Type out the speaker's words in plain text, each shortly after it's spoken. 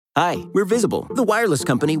Hi, we're Visible, the wireless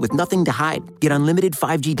company with nothing to hide. Get unlimited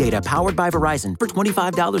 5G data powered by Verizon for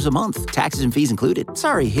 $25 a month. Taxes and fees included.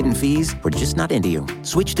 Sorry, hidden fees. We're just not into you.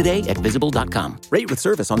 Switch today at Visible.com. Rate with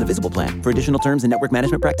service on the Visible plan. For additional terms and network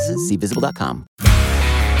management practices, see Visible.com.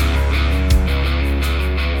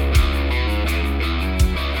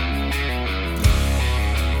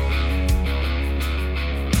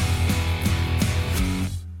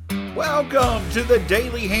 Welcome to the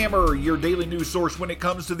Daily Hammer, your daily news source when it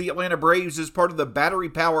comes to the Atlanta Braves as part of the Battery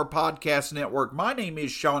Power Podcast Network. My name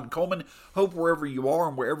is Sean Coleman. Hope wherever you are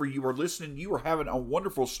and wherever you are listening, you are having a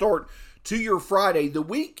wonderful start to your Friday. The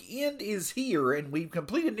weekend is here, and we've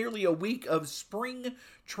completed nearly a week of spring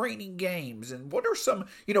training games. And what are some,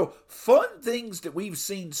 fun things that we've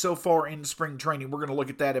seen so far in spring training? We're going to look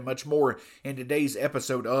at that and much more in today's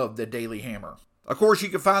episode of the Daily Hammer. Of course, you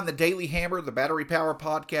can find the Daily Hammer, the Battery Power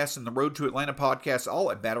Podcast, and the Road to Atlanta Podcast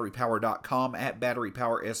all at batterypower.com, at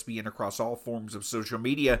BatteryPowerSBN across all forms of social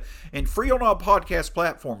media, and free on all podcast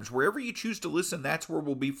platforms. Wherever you choose to listen, that's where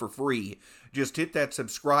we'll be for free. Just hit that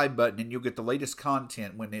subscribe button and you'll get the latest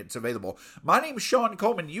content when it's available. My name is Sean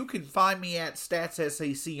Coleman. You can find me at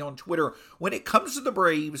StatsSAC on Twitter. When it comes to the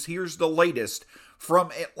Braves, here's the latest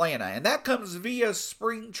from Atlanta, and that comes via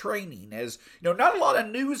spring training. As not a lot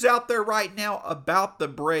of news out there right now about the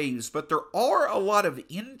Braves, but there are a lot of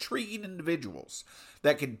intriguing individuals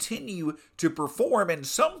that continue to perform, and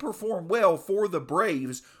some perform well for the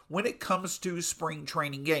Braves when it comes to spring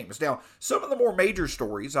training games. Now, some of the more major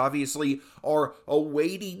stories, obviously, are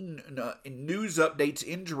awaiting news updates,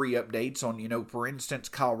 injury updates on, for instance,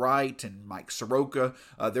 Kyle Wright and Michael Soroka.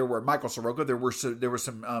 There was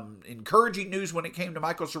some encouraging news when it came to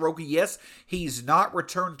Michael Soroka. Yes, he's not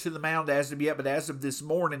returned to the mound as of yet, but as of this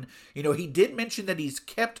morning, he did mention that he's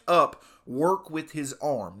kept up work with his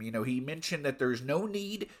arm. He mentioned that there's no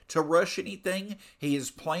need to rush anything.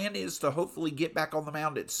 His plan is to hopefully get back on the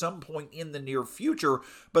mound at some point in the near future,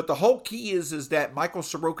 but the whole key is that Michael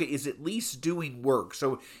Soroka is at least doing work.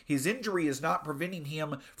 So his injury is not preventing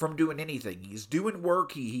him from doing anything. He's doing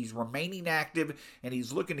work, he's remaining active, and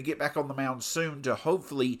he's looking to get back on the mound soon to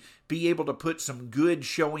hopefully be able to put some good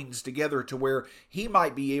showings together to where he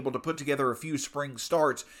might be able to put together a few spring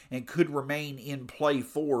starts and could remain in play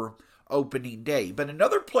for opening day. But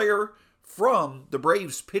another player from the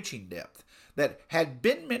Braves pitching depth that had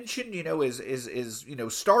been mentioned, as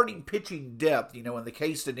starting pitching depth, in the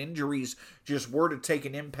case that injuries just were to take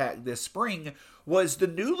an impact this spring, was the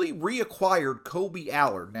newly reacquired Kolby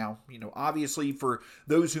Allard. Now, obviously for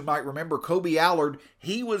those who might remember Kolby Allard,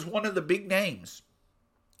 he was one of the big names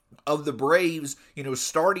of the Braves,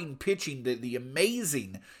 starting pitching, the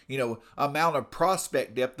amazing, amount of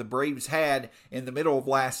prospect depth the Braves had in the middle of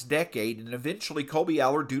last decade. And eventually Kolby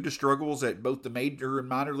Allard, due to struggles at both the major and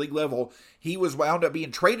minor league level, he was wound up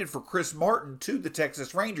being traded for Chris Martin to the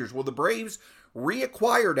Texas Rangers. Well, the Braves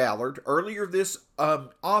reacquired Allard earlier this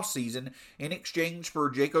offseason in exchange for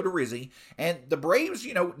Jake Odorizzi. And the Braves,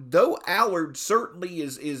 though Allard certainly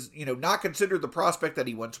is not considered the prospect that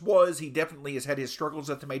he once was, he definitely has had his struggles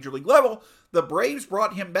at the major league level. The Braves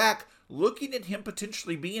brought him back, looking at him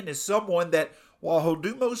potentially being as someone that, while he'll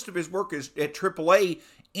do most of his work at AAA,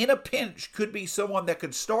 in a pinch could be someone that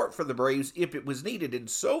could start for the Braves if it was needed. And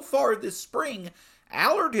so far this spring,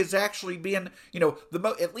 Allard has actually been,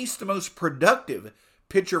 at least the most productive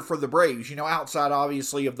pitcher for the Braves, outside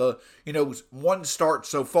obviously of the, one start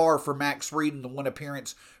so far for Max Fried and the one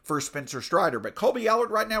appearance for Spencer Strider. But Kolby Allard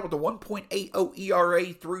right now with a 1.80 ERA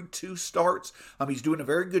through 2 starts. He's doing a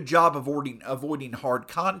very good job of avoiding hard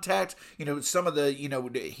contact. Some of the,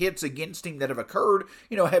 hits against him that have occurred,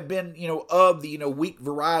 have been, of the, weak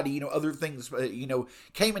variety. Other things,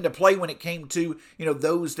 came into play when it came to,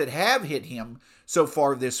 those that have hit him so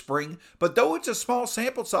far this spring. But though it's a small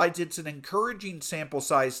sample size, it's an encouraging sample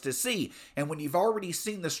size to see. And when you've already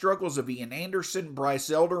seen the struggles of Ian Anderson, Bryce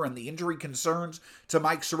Elder, and the injury concerns to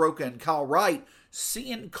Mike Soroka and Kyle Wright,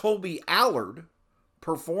 seeing Kolby Allard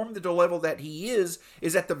perform to the level that he is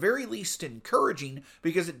at the very least encouraging,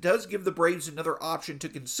 because it does give the Braves another option to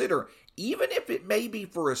consider, even if it may be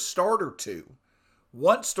for a start or two,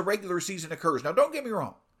 once the regular season occurs. Now, don't get me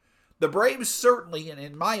wrong. The Braves certainly, and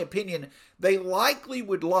in my opinion, they likely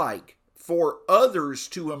would like for others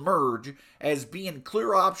to emerge as being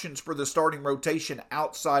clear options for the starting rotation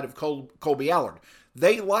outside of Kolby Allard.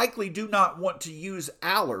 They likely do not want to use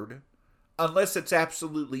Allard unless it's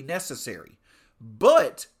absolutely necessary.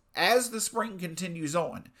 But as the spring continues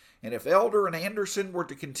on, And if Elder and Anderson were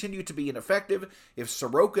to continue to be ineffective, if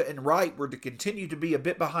Soroka and Wright were to continue to be a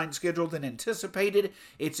bit behind schedule than anticipated,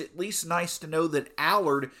 it's at least nice to know that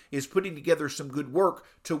Allard is putting together some good work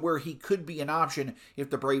to where he could be an option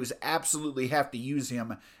if the Braves absolutely have to use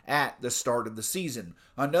him at the start of the season.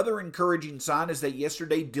 Another encouraging sign is that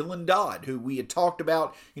yesterday Dylan Dodd, who we had talked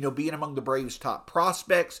about, being among the Braves' top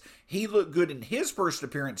prospects, he looked good in his first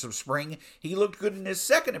appearance of spring. He looked good in his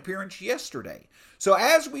second appearance yesterday. So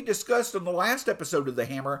as we discussed on the last episode of The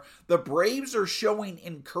Hammer, the Braves are showing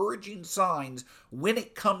encouraging signs when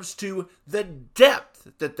it comes to the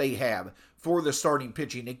depth that they have for the starting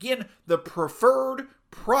pitching. Again, the preferred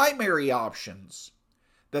primary options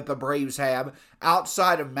that the Braves have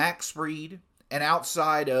outside of Max Fried and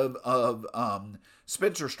outside of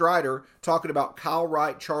Spencer Strider, talking about Kyle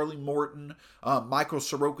Wright, Charlie Morton, Michael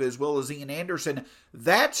Soroka, as well as Ian Anderson.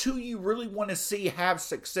 That's who you really want to see have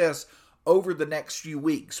success over the next few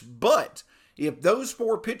weeks. But if those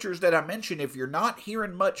four pitchers that I mentioned, if you're not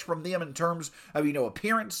hearing much from them in terms of,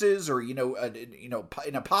 appearances or, in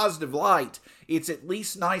a positive light, it's at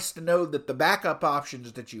least nice to know that the backup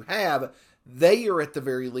options that you have, they are at the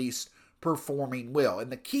very least performing well.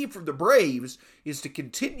 And the key for the Braves is to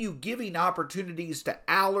continue giving opportunities to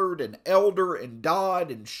Allard and Elder and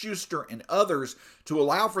Dodd and Schuster and others to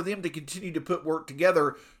allow for them to continue to put work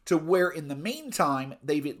together to where in the meantime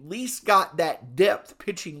they've at least got that depth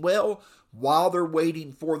pitching well while they're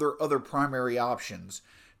waiting for their other primary options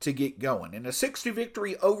to get going. And a 6-2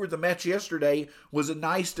 victory over the Mets yesterday was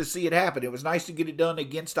nice to see it happen. It was nice to get it done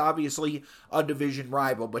against, obviously, a division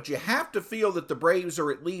rival. But you have to feel that the Braves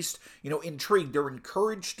are at least, intrigued. They're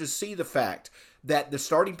encouraged to see the fact that the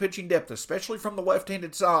starting pitching depth, especially from the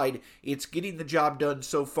left-handed side, it's getting the job done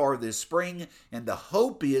so far this spring. And the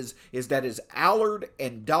hope is that as Allard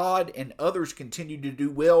and Dodd and others continue to do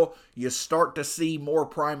well, you start to see more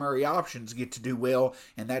primary options get to do well.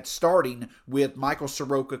 And that's starting with Michael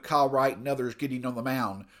Soroka, Kyle Wright, and others getting on the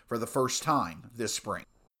mound for the first time this spring.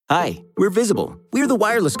 Hi, we're Visible. We're the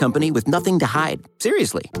wireless company with nothing to hide.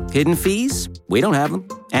 Seriously. Hidden fees? We don't have them.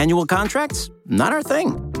 Annual contracts? Not our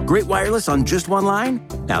thing. Great wireless on just one line?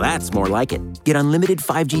 Now that's more like it. Get unlimited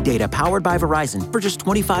 5G data powered by Verizon for just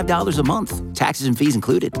 $25 a month. Taxes and fees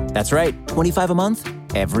included. That's right, $25 a month,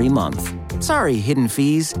 every month. Sorry, hidden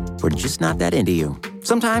fees. We're just not that into you.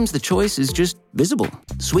 Sometimes the choice is just Visible.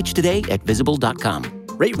 Switch today at Visible.com.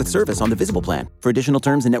 Rate with service on the Visible plan. For additional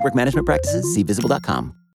terms and network management practices, see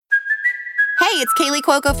Visible.com. Hey, it's Kaylee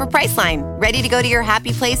Cuoco for Priceline. Ready to go to your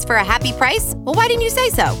happy place for a happy price? Well, why didn't you say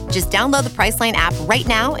so? Just download the Priceline app right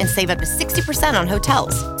now and save up to 60% on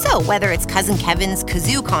hotels. So whether it's Cousin Kevin's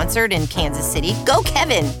Kazoo Concert in Kansas City, go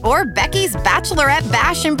Kevin, or Becky's Bachelorette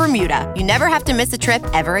Bash in Bermuda, you never have to miss a trip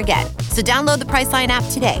ever again. So download the Priceline app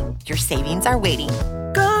today. Your savings are waiting.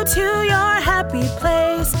 Go to your happy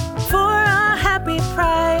place for a happy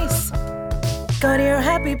price. Go to your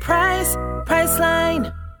happy price,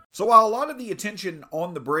 Priceline. So while a lot of the attention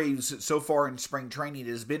on the Braves so far in spring training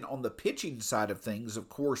has been on the pitching side of things, of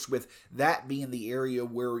course, with that being the area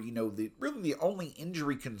where, the only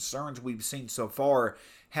injury concerns we've seen so far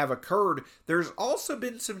have occurred, there's also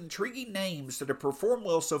been some intriguing names that have performed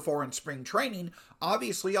well so far in spring training,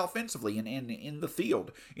 obviously offensively and in the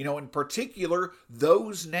field. In particular,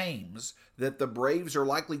 those names that the Braves are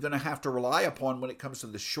likely going to have to rely upon when it comes to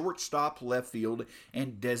the shortstop, left field,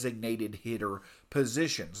 and designated hitter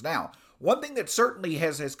positions. Now, one thing that certainly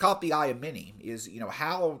has caught the eye of many is,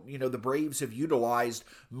 how, the Braves have utilized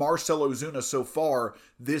Marcell Ozuna so far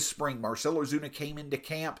this spring. Marcell Ozuna came into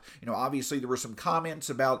camp. Obviously there were some comments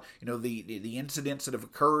about, the incidents that have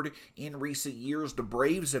occurred in recent years. The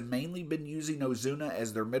Braves have mainly been using Ozuna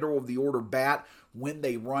as their middle of the order bat when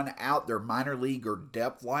they run out their minor league or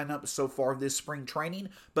depth lineup so far this spring training.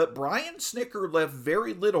 But Brian Snitker left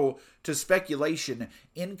very little to speculation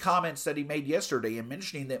in comments that he made yesterday in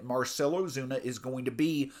mentioning that Marcell Ozuna is going to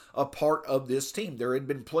be a part of this team. There had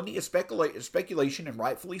been plenty of speculation, and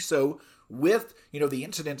rightfully so, with, the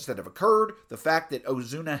incidents that have occurred, the fact that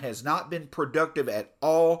Ozuna has not been productive at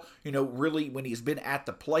all, really when he's been at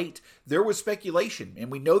the plate. There was speculation, and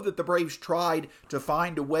we know that the Braves tried to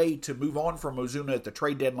find a way to move on from Ozuna at the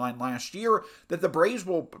trade deadline last year, that the Braves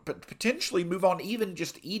will potentially move on, even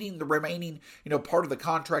just eating the remaining, part of the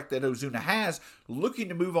contract that Ozuna has, looking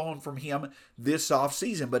to move on from him this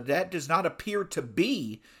offseason. But that does not appear to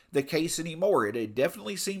be the case anymore. It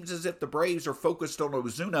definitely seems as if the Braves are focused on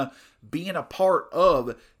Ozuna being a part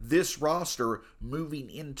of this roster moving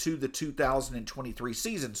into the 2023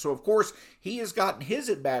 season. So, of course, he has gotten his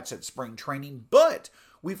at-bats at spring training, but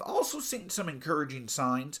we've also seen some encouraging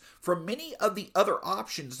signs from many of the other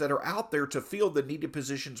options that are out there to fill the needed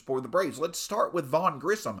positions for the Braves. Let's start with Vaughn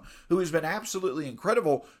Grissom, who has been absolutely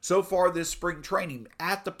incredible so far this spring training.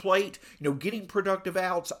 At the plate, getting productive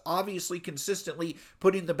outs, obviously consistently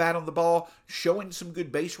putting the bat on the ball, showing some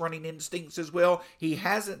good base running instincts as well. He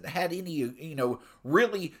hasn't had any,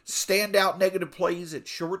 really standout negative plays at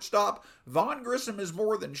shortstop. Vaughn Grissom has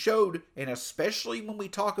more than showed, and especially when we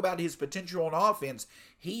talk about his potential on offense,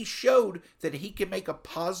 he showed that he can make a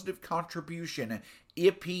positive contribution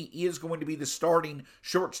if he is going to be the starting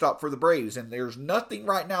shortstop for the Braves. And there's nothing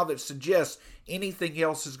right now that suggests anything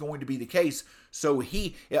else is going to be the case. So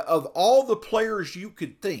of all the players you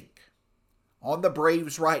could think on the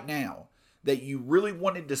Braves right now that you really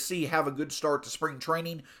wanted to see have a good start to spring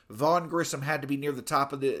training, Vaughn Grissom had to be near the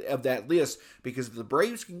top of that list, because if the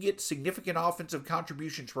Braves can get significant offensive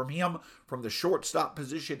contributions from him from the shortstop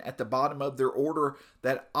position at the bottom of their order,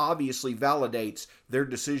 that obviously validates their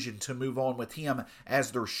decision to move on with him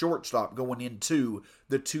as their shortstop going into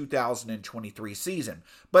the 2023 season.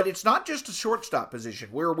 But it's not just a shortstop position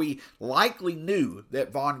where we likely knew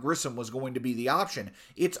that Vaughn Grissom was going to be the option.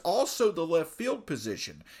 It's also the left field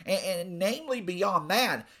position. And namely beyond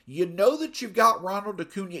that, that you've got Ronald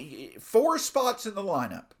Acuna, 5 spots in the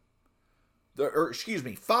lineup.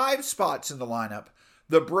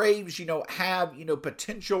 The Braves, have,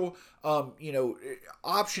 potential,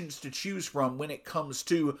 options to choose from when it comes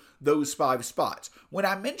to those 5 spots. When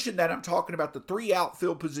I mention that, I'm talking about the 3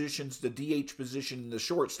 outfield positions, the DH position, and the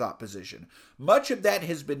shortstop position. Much of that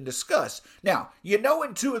has been discussed. Now,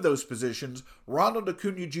 in 2 of those positions, Ronald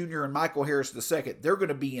Acuna Jr. and Michael Harris II, they're going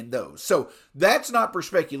to be in those. So that's not for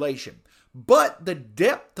speculation. But the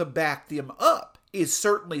depth to back them up is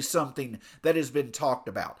certainly something that has been talked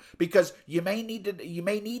about, because you may need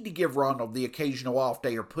to give Ronald the occasional off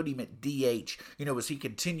day or put him at DH, as he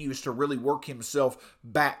continues to really work himself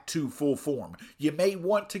back to full form. You may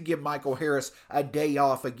want to give Michael Harris a day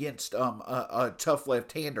off against a tough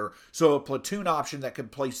left-hander, so a platoon option that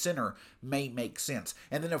could play center may make sense.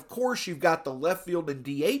 And then, of course, you've got the left field and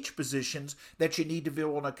DH positions that you need to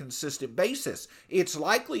fill on a consistent basis. It's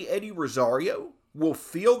likely Eddie Rosario will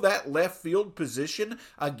fill that left field position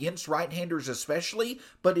against right-handers especially,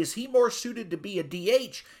 but is he more suited to be a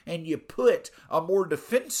DH, and you put a more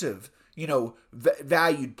defensive,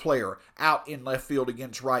 valued player out in left field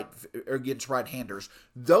against right-handers?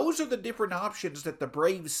 Those are the different options that the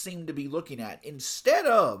Braves seem to be looking at, instead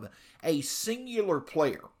of a singular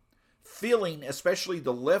player filling especially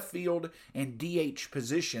the left field and DH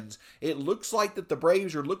positions. It looks like that the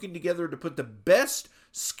Braves are looking together to put the best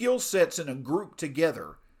skill sets in a group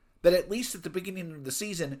together that, at least at the beginning of the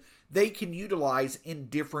season, they can utilize in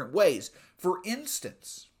different ways. For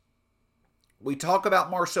instance, we talk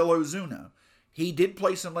about Marcell Ozuna. He did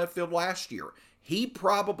play some left field last year. He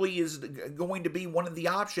probably is going to be one of the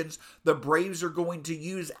options the Braves are going to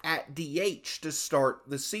use at DH to start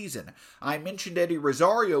the season. I mentioned Eddie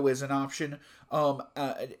Rosario as an option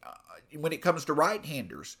when it comes to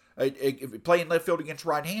right-handers, playing left field against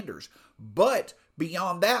right-handers. But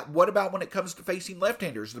beyond that, what about when it comes to facing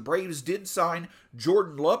left-handers? The Braves did sign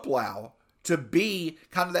Jordan Luplow to be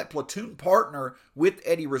kind of that platoon partner with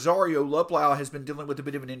Eddie Rosario. Luplow has been dealing with a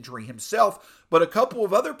bit of an injury himself, but a couple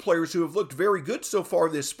of other players who have looked very good so far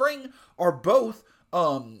this spring are both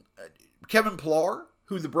Kevin Pillar,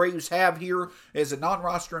 who the Braves have here as a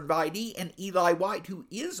non-roster invitee, and Eli White, who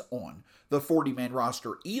is on the 40-man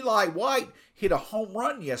roster. Eli White hit a home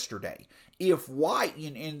run yesterday. If White,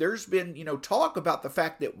 and there's been, talk about the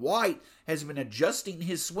fact that White has been adjusting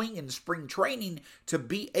his swing in spring training to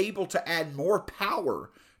be able to add more power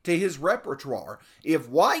to his repertoire. If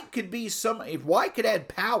White could add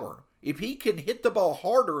power, if he can hit the ball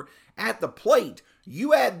harder at the plate,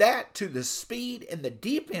 you add that to the speed and the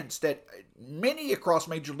defense that many across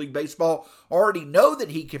Major League Baseball already know that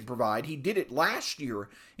he can provide. He did it last year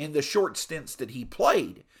in the short stints that he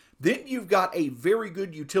played. Then you've got a very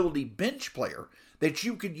good utility bench player that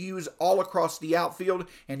you could use all across the outfield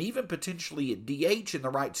and even potentially at DH in the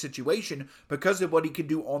right situation because of what he can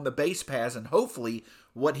do on the base paths and hopefully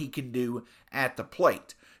what he can do at the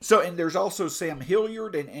plate. So, and there's also Sam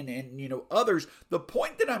Hilliard and others. The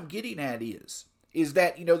point that I'm getting at is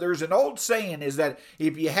that, there's an old saying is that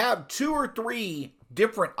if you have 2 or 3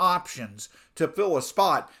 different options to fill a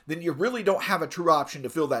spot, then you really don't have a true option to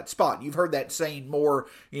fill that spot. You've heard that saying more,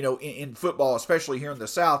 in football, especially here in the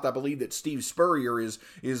South. I believe that Steve Spurrier is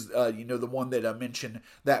the one that I mentioned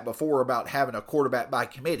that before about having a quarterback by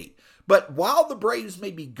committee. But while the Braves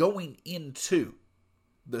may be going into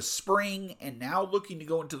the spring and now looking to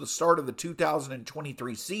go into the start of the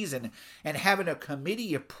 2023 season and having a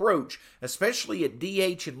committee approach, especially at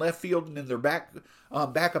DH and left field and in their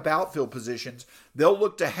backup outfield positions, they'll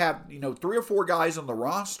look to have 3 or 4 guys on the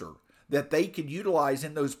roster that they could utilize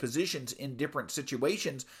in those positions in different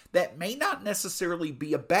situations. That may not necessarily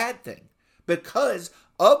be a bad thing, because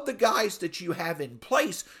of the guys that you have in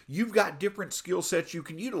place, you've got different skill sets you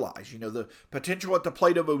can utilize. The potential at the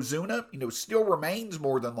plate of Ozuna, still remains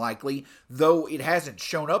more than likely, though it hasn't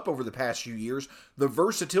shown up over the past few years. The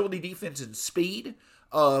versatility, defense, and speed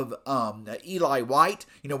of Eli White.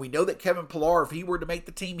 We know that Kevin Pillar, if he were to make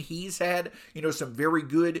the team, he's had, some very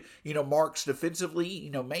good, marks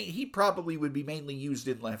defensively. He probably would be mainly used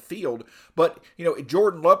in left field. But,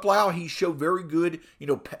 Jordan Luplow, he showed very good,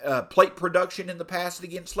 plate production in the past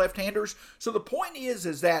against left-handers. So the point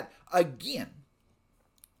is that, again,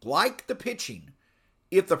 like the pitching,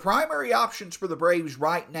 if the primary options for the Braves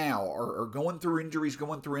right now are going through injuries,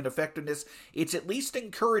 going through ineffectiveness, it's at least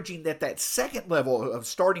encouraging that second level of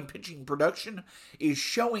starting pitching production is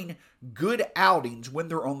showing good outings when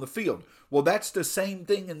they're on the field. Well, that's the same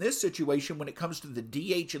thing in this situation when it comes to the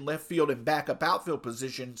DH and left field and backup outfield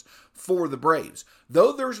positions for the Braves.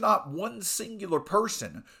 Though there's not one singular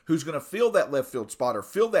person who's going to fill that left field spot or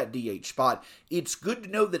fill that DH spot, it's good to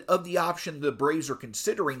know that of the option the Braves are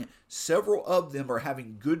considering, several of them are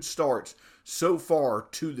having good starts so far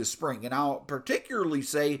to the spring. And I'll particularly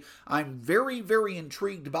say I'm very, very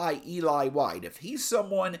intrigued by Eli White. If he's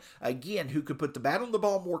someone, again, who could put the bat on the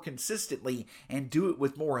ball more consistently and do it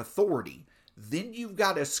with more authority, then you've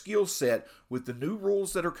got a skill set with the new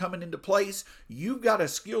rules that are coming into place. You've got a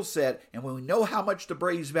skill set, and when we know how much the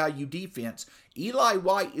Braves value defense, Eli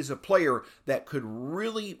White is a player that could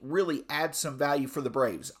really, really add some value for the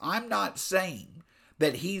Braves. I'm not saying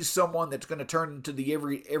that he's someone that's going to turn into the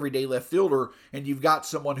everyday left fielder, and you've got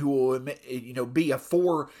someone who will, be a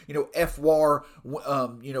 4, FWAR,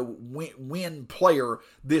 win player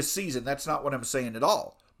this season. That's not what I'm saying at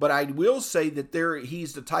all. But I will say that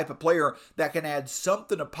he's the type of player that can add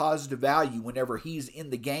something of positive value whenever he's in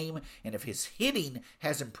the game. And if his hitting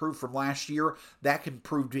has improved from last year, that can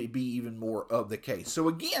prove to be even more of the case. So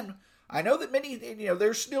again, I know that many,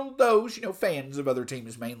 there's still those, fans of other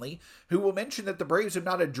teams mainly, who will mention that the Braves have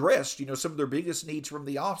not addressed, some of their biggest needs from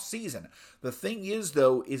the offseason. The thing is,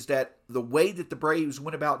 though, is that the way that the Braves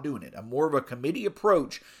went about doing it, a more of a committee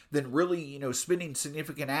approach than really, spending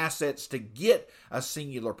significant assets to get a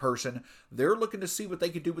singular person, they're looking to see what they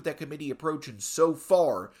can do with that committee approach. And so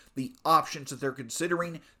far, the options that they're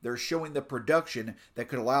considering, they're showing the production that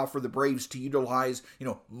could allow for the Braves to utilize,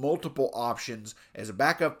 multiple options as a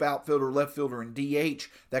backup outfielder, left fielder, and DH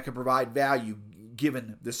that could provide value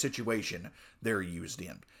given the situation they're used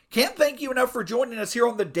in. Can't thank you enough for joining us here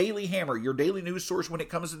on the Daily Hammer, your daily news source when it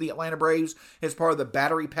comes to the Atlanta Braves as part of the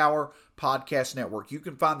Battery Power Podcast Network. You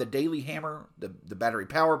can find the Daily Hammer, the Battery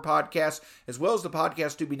Power Podcast, as well as the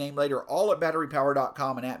podcast to be named later, all at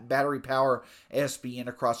batterypower.com and at batterypowersbn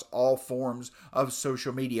across all forms of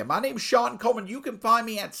social media. My name is Sean Coleman. You can find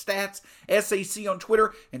me at StatsSAC on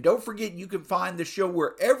Twitter. And don't forget, you can find the show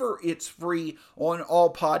wherever it's free on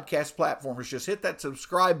all podcast platforms. Just hit that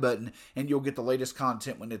subscribe button and you'll get the latest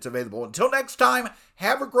content when it's available. Until next time,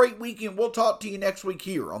 have a great weekend. We'll talk to you next week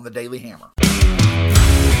here on the Daily Hammer.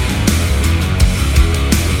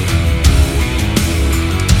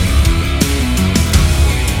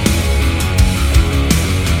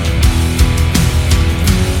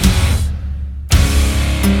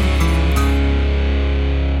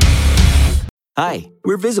 Hi,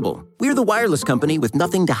 we're Visible. We're the wireless company with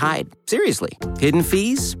nothing to hide. Seriously. Hidden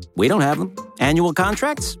fees? We don't have them. Annual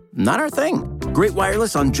contracts? Not our thing. Great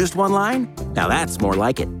wireless on just one line? Now that's more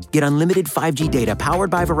like it. Get unlimited 5G data powered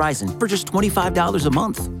by Verizon for just $25 a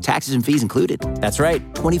month. Taxes and fees included. That's right,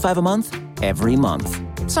 $25 a month, every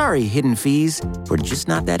month. Sorry, hidden fees. We're just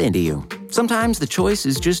not that into you. Sometimes the choice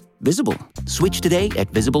is just Visible. Switch today at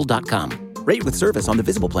Visible.com. Rate with service on the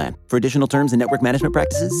Visible plan. For additional terms and network management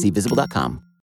practices, see Visible.com.